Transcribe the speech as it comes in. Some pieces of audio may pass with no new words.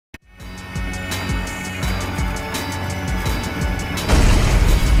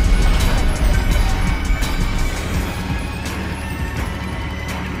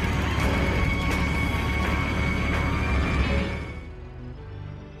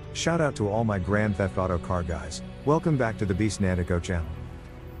Shout out to all my Grand Theft Auto car guys, welcome back to the Beast Nantico channel.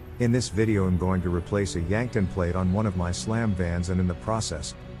 In this video I'm going to replace a Yankton plate on one of my Slam vans and in the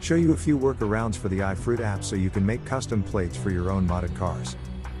process, show you a few workarounds for the iFRUIT app so you can make custom plates for your own modded cars.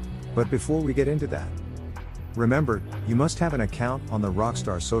 But before we get into that, remember, you must have an account on the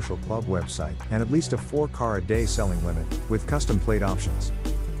Rockstar Social Club website and at least a 4-car a day selling limit, with custom plate options.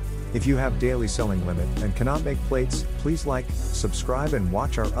 If you have daily selling limit and cannot make plates, please like, subscribe and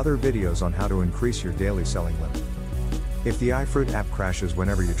watch our other videos on how to increase your daily selling limit. If the iFRUIT app crashes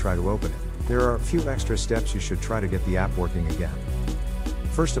whenever you try to open it, there are a few extra steps you should try to get the app working again.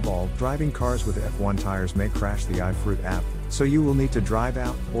 First of all, driving cars with F1 tires may crash the iFRUIT app, so you will need to drive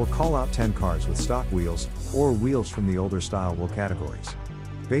out or call out 10 cars with stock wheels, or wheels from the older style wheel categories.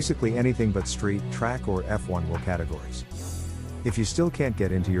 Basically anything but street, track or F1 wheel categories. If you still can't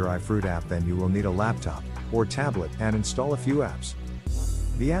get into your iFRUIT app, then you will need a laptop or tablet and install a few apps.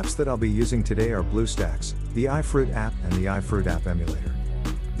 The apps that I'll be using today are Bluestacks, the iFRUIT app and the iFRUIT app Emulator.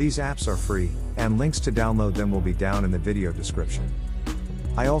 These apps are free, and links to download them will be down in the video description.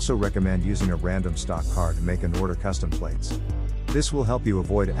 I also recommend using a random stock car to make and order custom plates. This will help you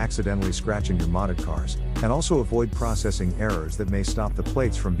avoid accidentally scratching your modded cars, and also avoid processing errors that may stop the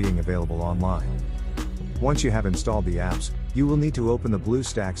plates from being available online. Once you have installed the apps, you will need to open the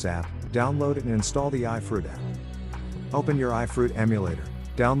Bluestacks app, download it and install the iFRUIT app. Open your iFRUIT emulator,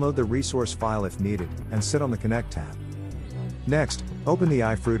 download the resource file if needed, and sit on the Connect tab. Next, open the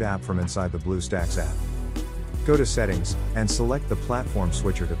iFRUIT app from inside the Bluestacks app. Go to Settings, and select the platform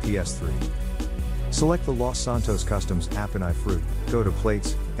switcher to PS3. Select the Los Santos Customs app in iFRUIT, go to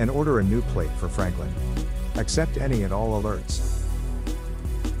Plates, and order a new plate for Franklin. Accept any and all alerts.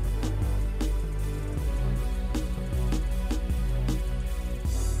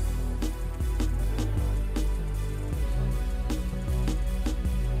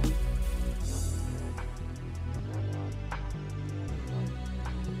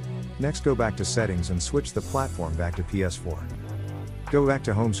 Next, go back to Settings and switch the platform back to PS4. Go back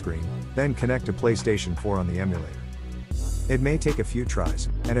to Home Screen, then connect to PlayStation 4 on the emulator. It may take a few tries,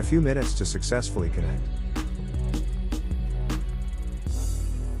 and a few minutes to successfully connect.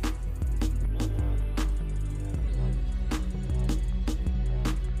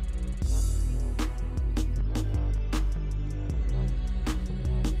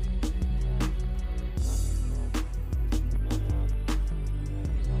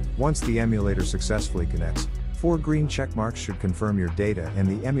 Once the emulator successfully connects, 4 green check marks should confirm your data and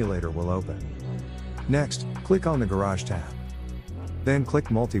the emulator will open. Next, click on the Garage tab. Then click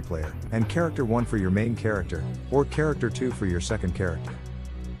Multiplayer, and Character 1 for your main character, or Character 2 for your second character.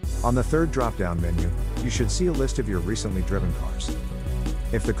 On the third drop-down menu, you should see a list of your recently driven cars.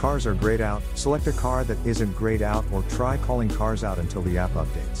 If the cars are grayed out, select a car that isn't grayed out or try calling cars out until the app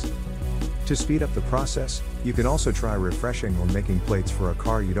updates. To speed up the process, you can also try refreshing or making plates for a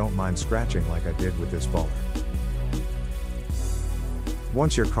car you don't mind scratching like I did with this baller.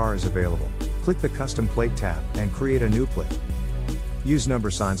 Once your car is available, click the Custom Plate tab and create a new plate. Use number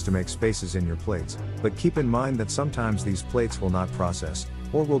signs to make spaces in your plates, but keep in mind that sometimes these plates will not process,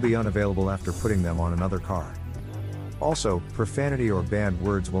 or will be unavailable after putting them on another car. Also, profanity or banned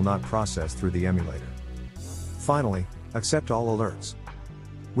words will not process through the emulator. Finally, accept all alerts.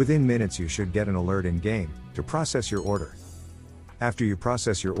 Within minutes you should get an alert in-game to process your order. After you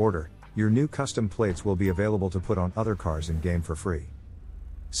process your order, your new custom plates will be available to put on other cars in-game for free.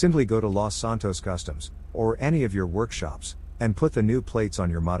 Simply go to Los Santos Customs, or any of your workshops, and put the new plates on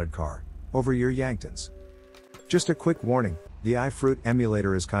your modded car, over your Yanktons. Just a quick warning, the iFRUIT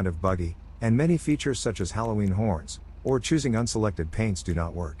emulator is kind of buggy, and many features such as Halloween horns, or choosing unselected paints do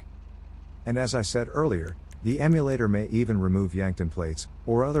not work. And as I said earlier, the emulator may even remove Yankton plates,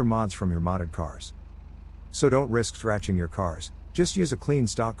 or other mods from your modded cars. So don't risk scratching your cars, just use a clean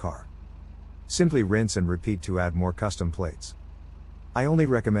stock car. Simply rinse and repeat to add more custom plates. I only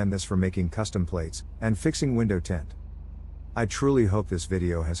recommend this for making custom plates, and fixing window tint. I truly hope this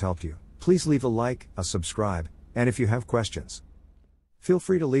video has helped you. Please leave a like, a subscribe, and if you have questions, feel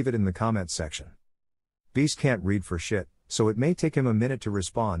free to leave it in the comments section. Beast can't read for shit, so it may take him a minute to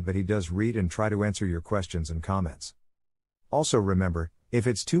respond, but he does read and try to answer your questions and comments. Also remember, if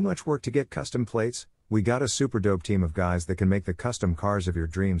it's too much work to get custom plates, we got a super dope team of guys that can make the custom cars of your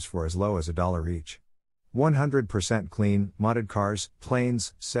dreams for as low as $1 each. 100% clean, modded cars,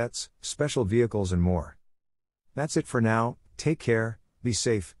 planes, sets, special vehicles and more. That's it for now, take care, be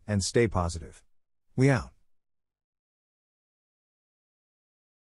safe, and stay positive. We out.